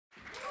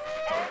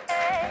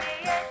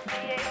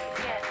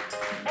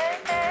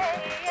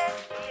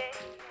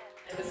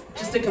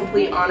just a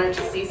complete honor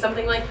to see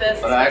something like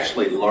this. But I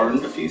actually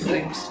learned a few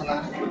things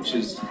tonight, which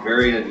is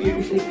very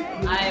unusual.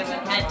 I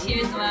haven't had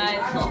tears in my eyes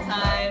the whole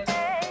time.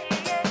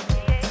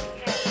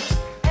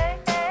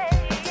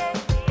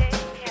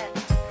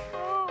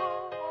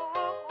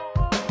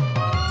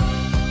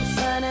 The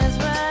sun is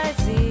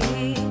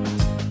rising,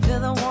 feel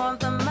the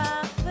warmth of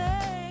my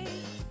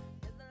face.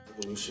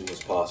 Revolution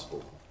was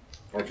possible.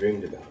 I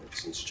dreamed about it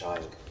since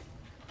childhood.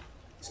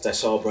 Since I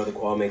saw Brother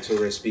Kwame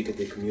Ture speak at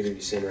the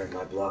community center at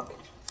my block,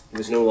 he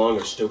was no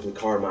longer Stokely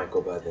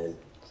Carmichael by then.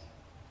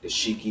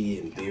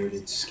 Dashiki and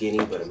bearded, skinny,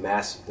 but a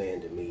massive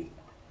man to me.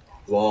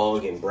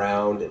 Long and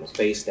browned and a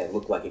face that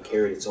looked like it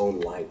carried its own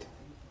light.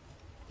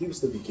 He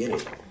was the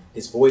beginning.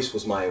 His voice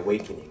was my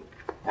awakening.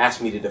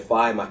 Asked me to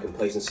defy my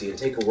complacency and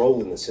take a role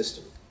in the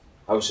system.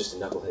 I was just a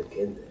knucklehead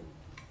kid then,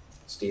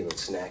 stealing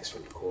snacks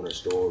from the corner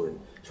store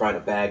and trying to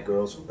bag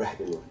girls for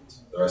bragging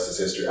rights. The rest is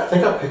history. I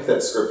think I picked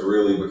that script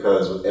really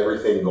because with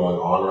everything going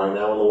on right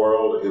now in the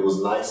world, it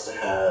was nice to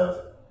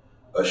have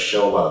a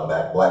show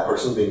about a black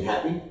person being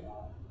happy.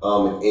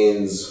 It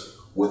ends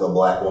with a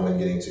black woman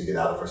getting to get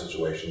out of her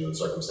situation and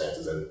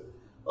circumstances and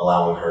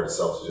allowing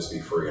herself to just be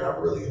free, and I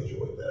really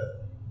enjoyed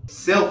that.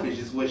 Selfish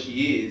is what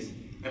she is,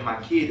 and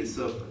my kid is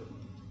suffering.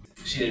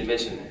 She didn't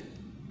mention that.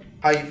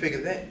 How you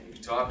figure that?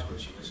 You talked to her,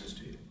 she listens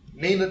to you.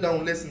 Nina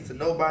don't listen to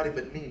nobody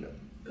but Nina.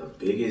 The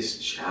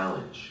biggest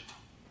challenge.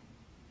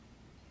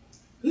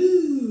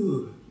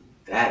 Ooh,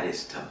 that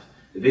is tough.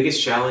 The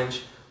biggest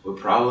challenge would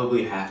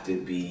probably have to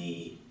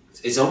be,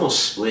 it's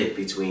almost split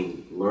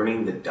between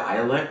learning the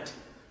dialect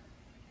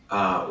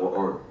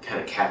or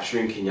kind of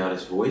capturing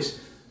Kenyatta's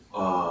voice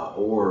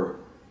or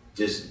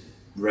just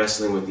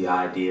wrestling with the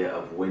idea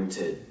of when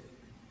to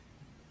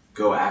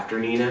go after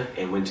Nina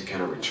and when to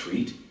kind of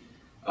retreat.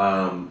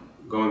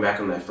 Going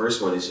back on that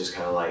first one, it's just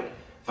kind of like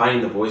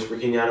finding the voice for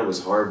Kenyatta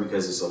was hard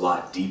because it's a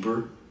lot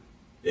deeper.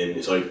 And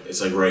it's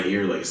like right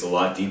here, like it's a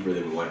lot deeper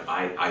than what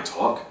I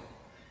talk.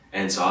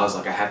 And so I was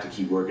like, I have to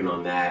keep working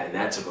on that. And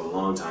that took a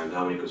long time.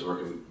 Dominique was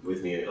working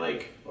with me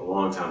like a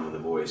long time on the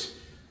voice.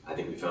 I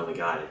think we finally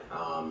got it.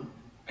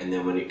 And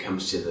then when it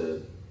comes to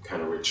the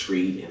kind of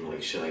retreat and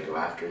like, should I go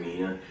after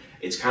Nina?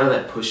 It's kind of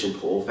that push and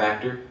pull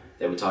factor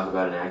that we talk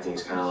about in acting.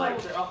 It's kind of like,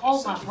 I'll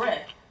hold my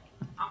breath.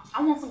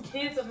 I want some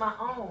kids of my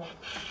own.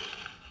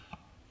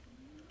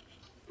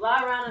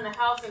 Lie around in the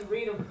house and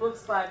read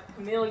books by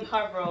Camille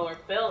Yarbrough or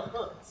Bell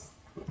Hooks.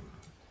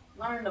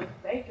 Learn to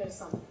bake or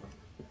something.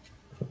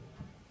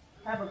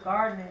 Have a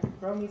garden and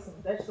grow me some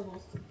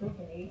vegetables to cook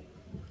and eat.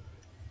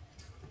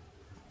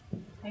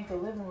 Paint the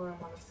living room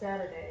on a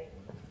Saturday.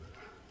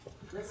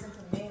 Listen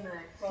to Nina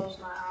and close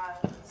my eyes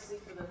and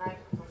sleep for the night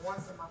for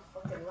once in my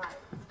fucking life.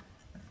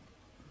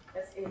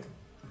 That's it.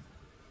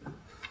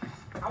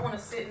 I want to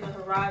sit in the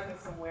horizon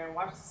somewhere and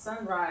watch the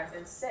sunrise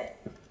and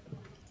set.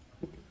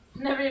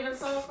 Never even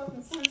saw a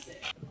fucking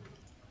sunset.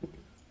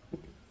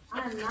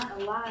 I am not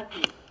alive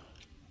here.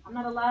 I'm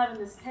not alive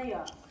in this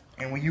chaos.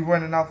 And when you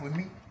running off with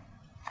me,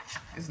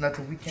 it's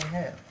nothing we can't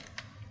have.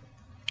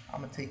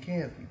 I'm gonna take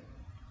care of you.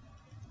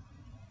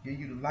 Give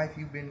you the life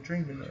you've been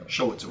dreaming of.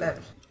 Show it to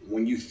her.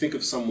 When you think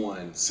of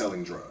someone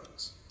selling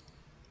drugs,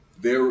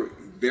 there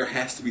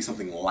has to be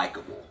something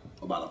likable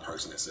about a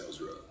person that sells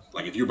drugs.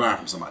 Like if you're buying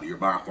from somebody, you're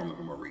buying from them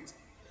for a reason.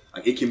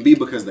 Like it can be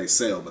because they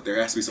sell, but there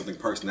has to be something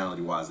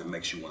personality-wise that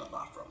makes you want to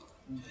buy from them.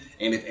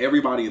 And if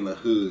everybody in the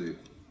hood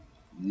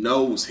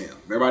knows him,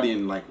 everybody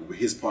in like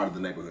his part of the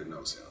neighborhood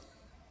knows him,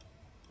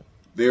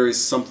 there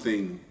is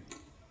something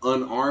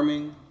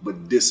unarming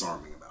but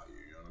disarming about you.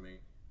 You know what I mean?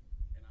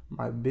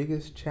 My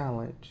biggest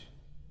challenge,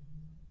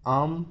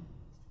 I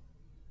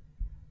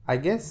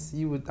guess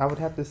I would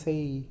have to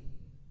say,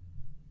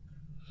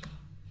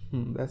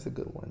 that's a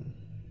good one.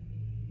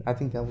 I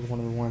think that was one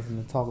of the ones in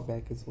the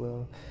talkback as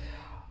well.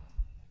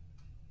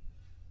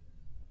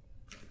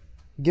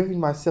 Giving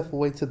myself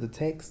away to the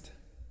text,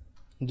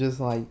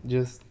 just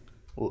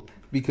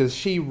because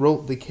she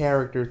wrote the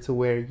character to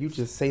where you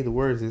just say the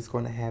words, it's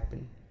going to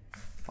happen.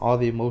 All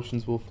the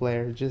emotions will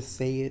flare. Just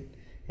say it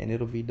and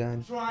it'll be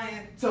done.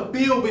 Trying to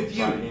build with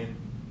you.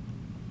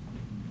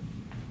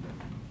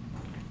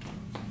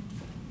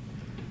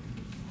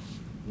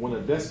 When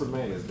a desperate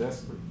man is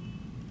desperate,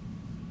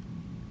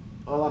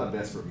 a lot of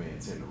desperate men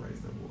tend to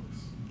raise their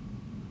voice.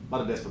 A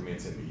lot of desperate men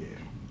tend to yell.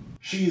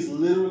 She is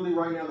literally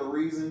right now the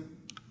reason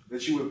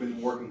that you have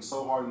been working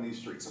so hard in these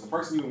streets. So the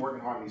person you've been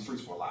working hard in these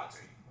streets for lied to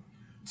you.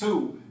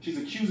 2, she's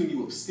accusing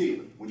you of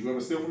stealing. Would you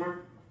ever steal from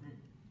her?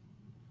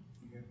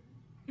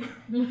 Yeah.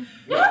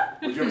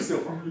 Would you ever steal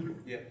from her?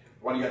 Yeah.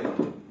 Why do you got the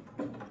money?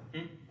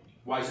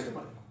 Why you take the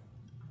money?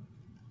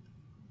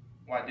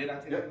 Why did I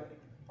take the money?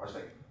 Why'd you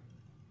take it?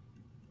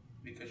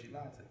 Because she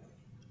lied to me.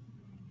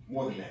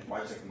 More than that,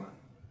 why'd you take the money?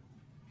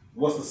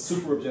 What's the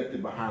super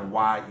objective behind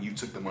why you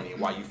took the money and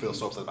why you feel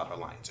so upset about her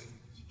lying to you?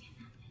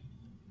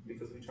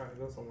 Because we trying to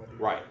go somewhere.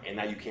 Right, and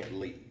now you can't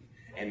leave.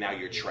 And now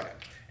you're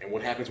trapped. And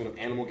what happens when an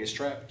animal gets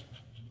trapped?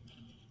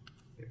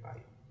 They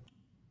bite.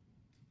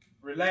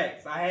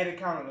 Relax, I had it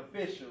counted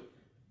official.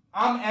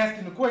 I'm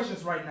asking the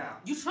questions right now.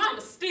 You trying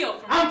to steal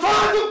from me? I'm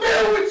trying to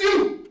build with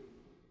you!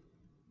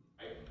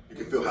 You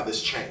can feel how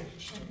this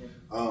changed.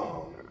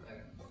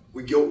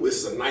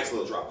 This is a nice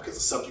little drop because the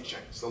subject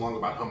changed. It's no longer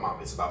about her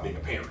mom, it's about being a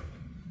parent.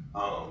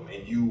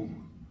 And you,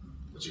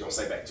 what you gonna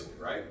say back to me,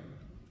 right?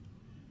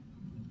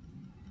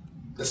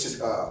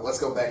 Let's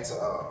go back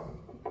to,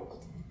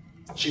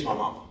 she's my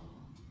mama.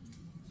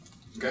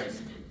 Okay?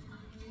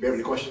 You have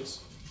any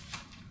questions?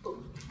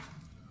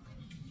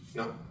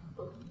 No?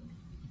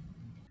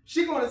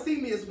 She gonna see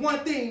me as one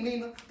thing,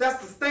 Nina.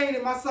 That's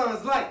sustaining my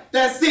son's life.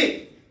 That's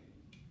it.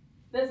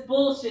 That's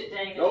bullshit,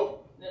 dang it. Nope.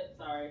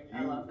 Sorry,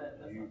 I lost that.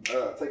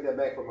 Take that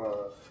back from,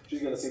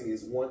 she's gonna see me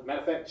as one,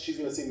 matter of fact, she's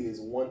gonna see me as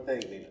one thing,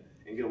 Nina,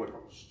 and get away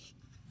from her.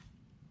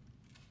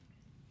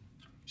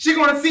 She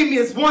gonna see me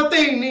as one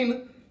thing,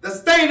 Nina. The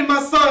stain in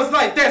my son's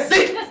life. That's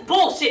it. That's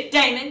bullshit,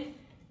 Damon.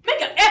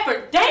 Make an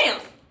effort,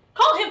 damn.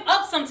 Call him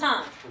up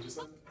sometime. What'd you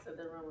say? I said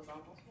the room was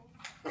almost full.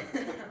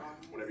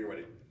 Whenever you're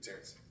ready,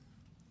 Terrence.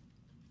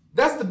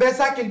 That's the best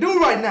I can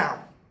do right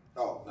now.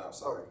 Oh, no,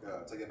 sorry.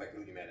 Take that back to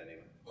who you mad at,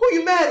 Nina. Who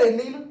you mad at,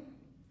 Nina?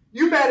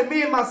 You mad at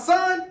me and my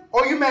son,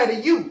 or you mad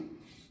at you?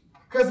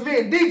 Cause me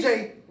and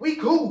DJ, we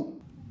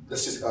cool.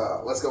 Let's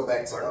go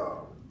back to,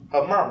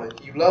 her mama.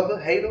 You love her,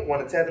 hate her,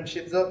 want to tear them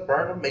shits up,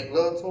 burn them, make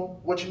love to them?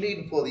 What you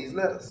needing for these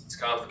letters? It's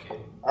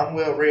complicated. I'm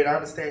well read. I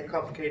understand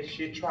complicated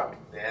shit. Try me.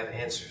 They have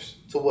answers.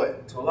 To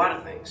what? To a lot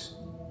of things.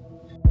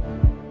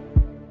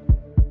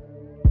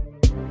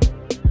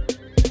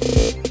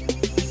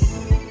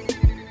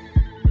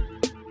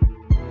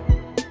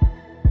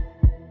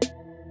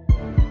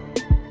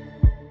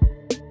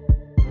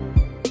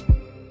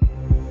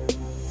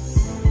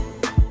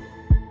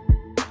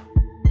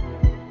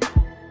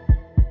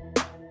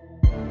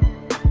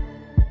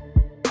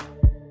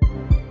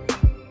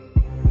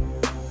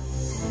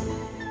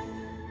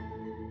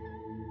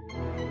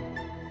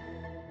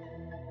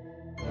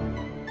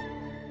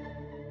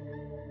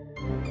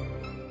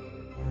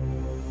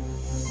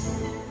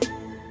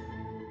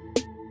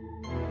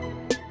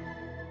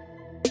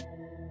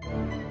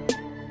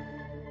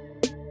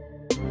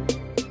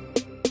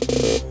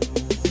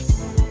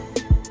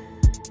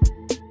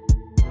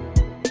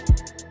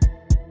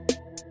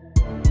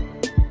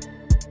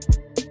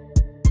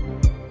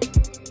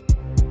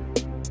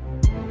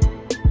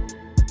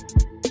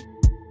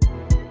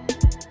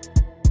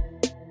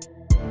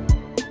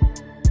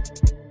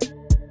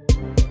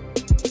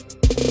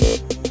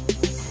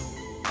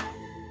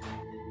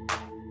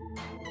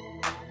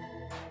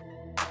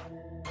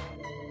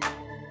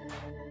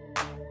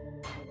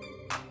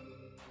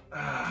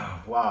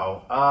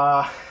 Wow.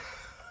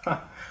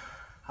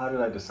 How did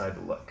I decide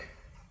the look?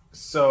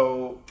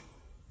 So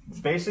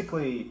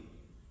basically,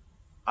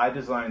 I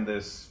designed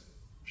this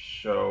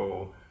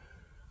show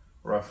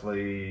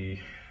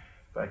roughly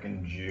back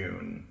in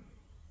June,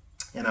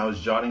 and I was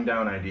jotting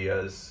down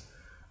ideas,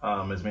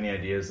 as many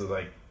ideas as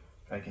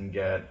I can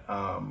get,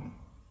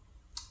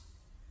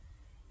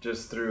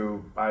 just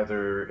through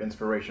either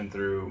inspiration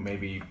through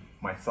maybe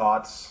my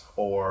thoughts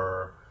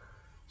or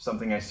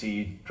something I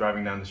see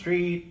driving down the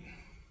street.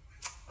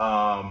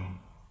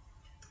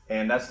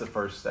 And that's the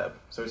first step.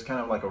 So it's kind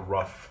of like a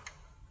rough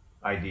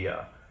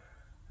idea.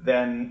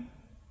 Then,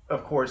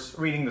 of course,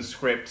 reading the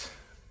script,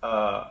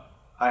 I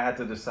had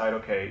to decide,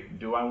 okay,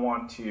 do I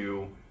want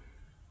to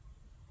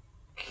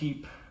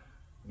keep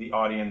the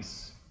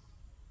audience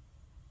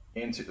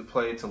into the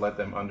play to let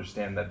them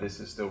understand that this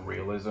is still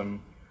realism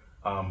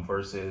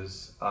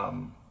versus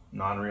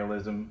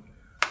non-realism?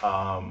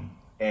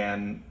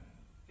 And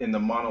in the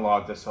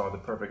monologue, I saw the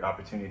perfect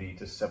opportunity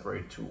to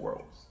separate two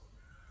worlds.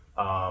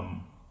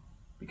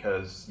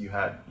 Because you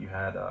had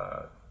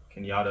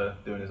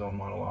Kenyatta doing his own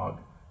monologue,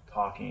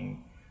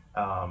 talking,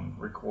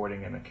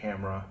 recording in a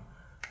camera,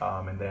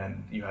 and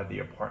then you had the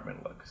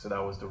apartment look. So that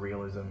was the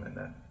realism, and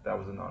that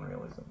was the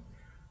non-realism.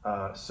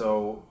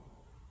 So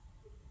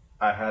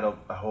I had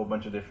a whole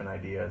bunch of different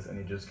ideas, and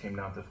it just came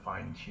down to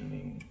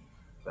fine-tuning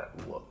that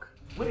look.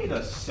 Wait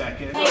a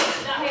second.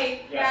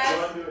 Hey, guys,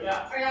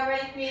 are y'all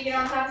ready for me to get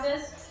on top of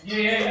this?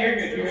 Yeah, you're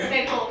good.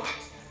 Okay, cool.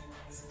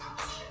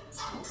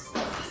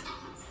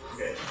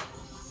 Okay.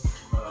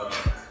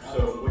 So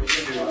what you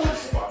can do is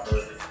just spot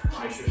her,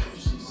 make sure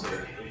she's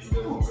sick. If she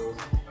doesn't go,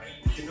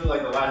 she feels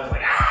like the loud is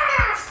like,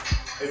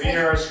 ah! If you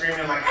hear her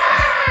screaming like,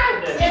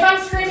 ah! If I'm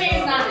screaming,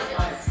 it's not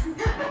ridiculous.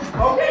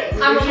 Okay. If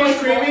she's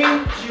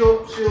screaming,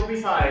 she'll be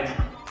fine.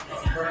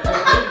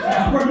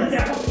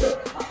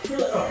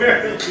 Okay.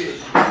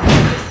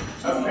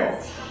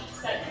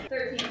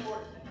 13,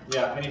 14.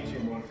 Yeah, I need 2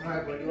 more.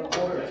 Alright, but you want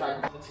order time.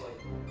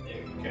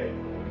 Okay.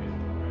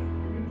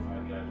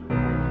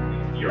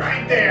 You're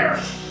right there!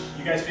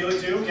 You guys feel it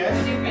too? Yes? I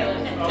do feel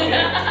it.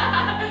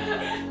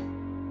 Okay.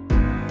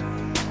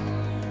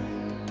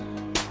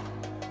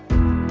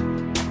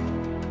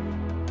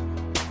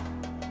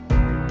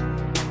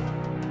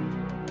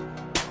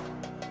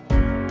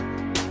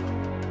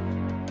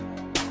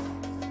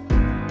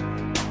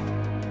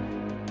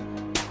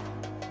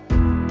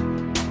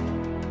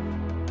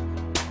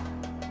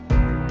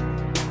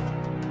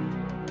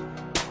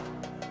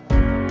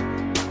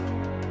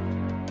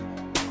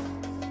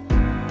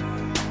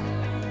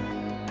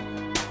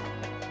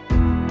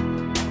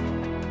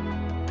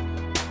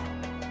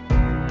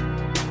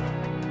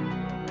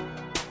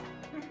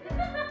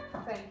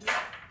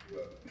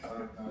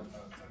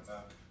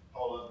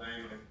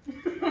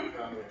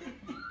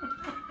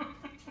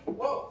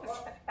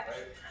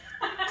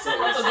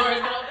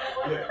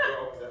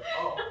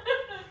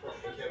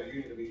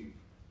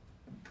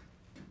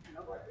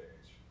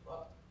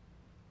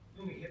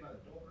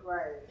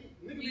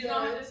 You know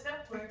how to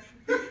step quick.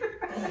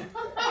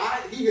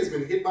 He has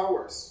been hit by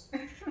worse. I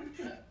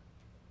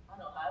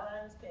know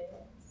highlighters,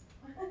 pants.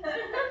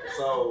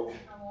 So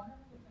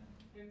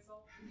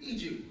Need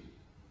you.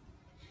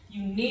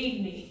 You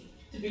need me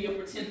to be your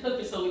pretend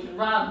hooker so we can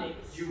rob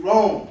niggas. You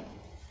wrong.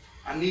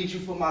 I need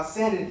you for my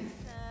sanity.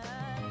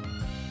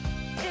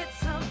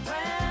 It's a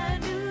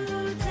brand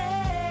new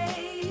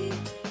day.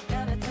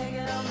 Gotta take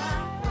it on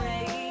my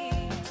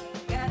way.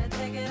 Gotta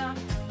take it on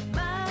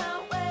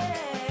my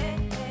way.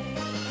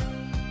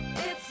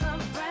 It's a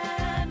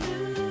brand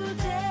new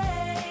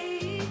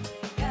day.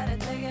 Gotta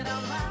take it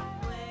on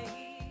my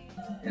way.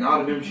 And all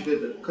the members she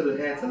could have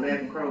had to laugh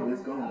and cry with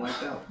is gone,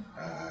 wiped out.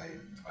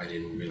 I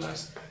didn't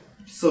realize that.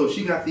 So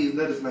she got these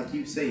letters like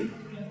you say.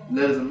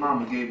 Letters her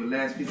mama gave her,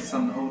 last piece of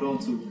something to hold on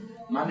to.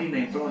 My Nina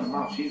ain't throwing them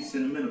out. She's a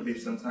sentimental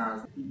bitch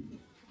sometimes.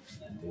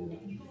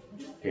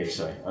 Okay,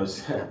 sorry. I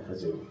was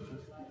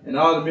And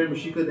all the members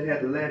she could have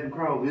had to laugh and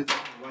cry with is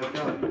wiped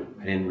out.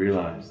 I didn't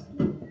realize.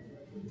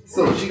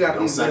 So she got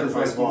don't these letters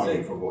like sacrifice you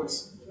volume say. for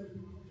voice.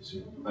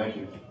 Thank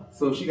you.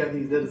 So she got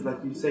these letters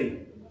like you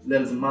say.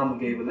 Letters her mama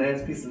gave her,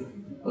 last piece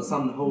of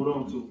something to hold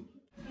on to.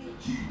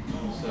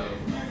 So,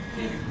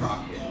 David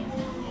Crockett.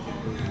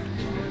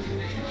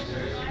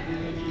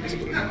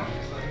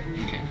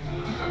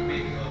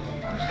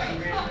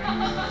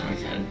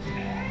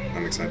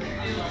 I'm excited.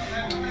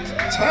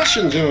 Time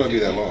shouldn't generally be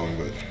that long,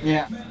 but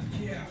yeah.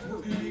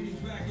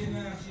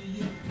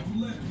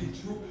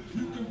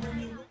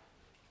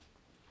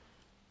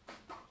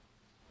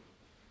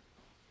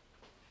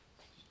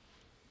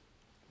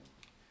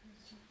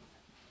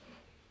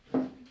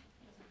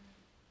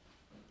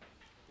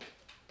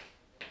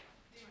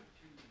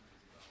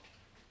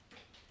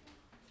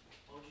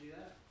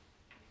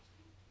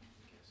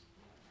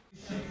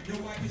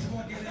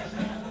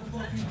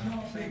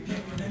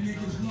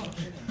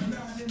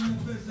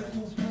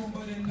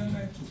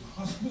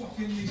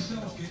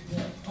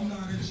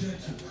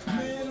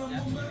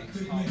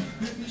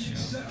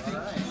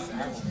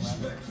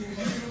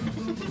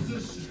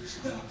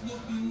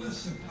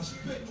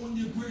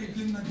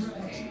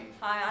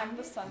 Hi, I'm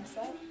the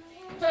sunset.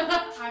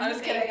 I'm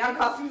just kidding. I'm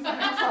costume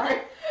designer. I'm sorry.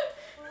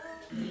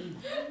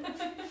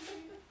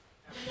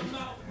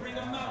 Bring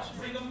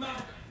them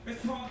out.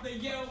 It's hard to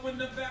yell when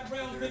the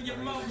barrel's in your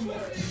mouth. Bring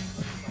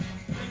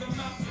them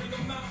out. Bring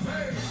them out.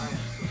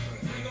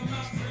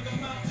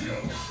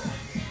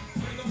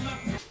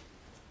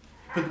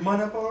 Put the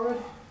money up already?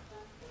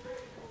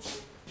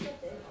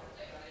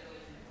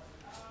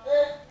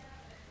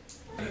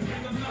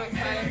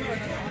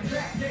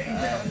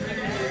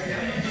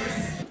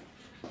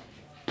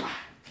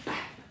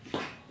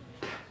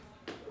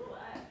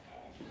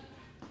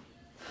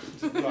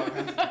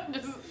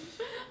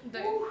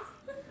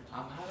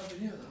 I'm hot up in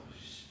here though.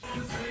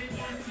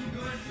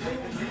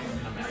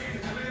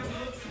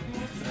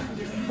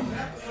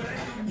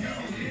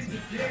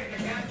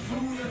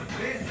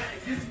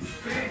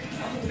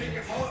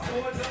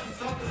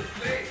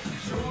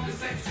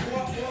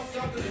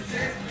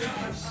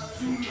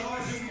 Too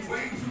large and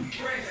way too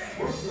fresh.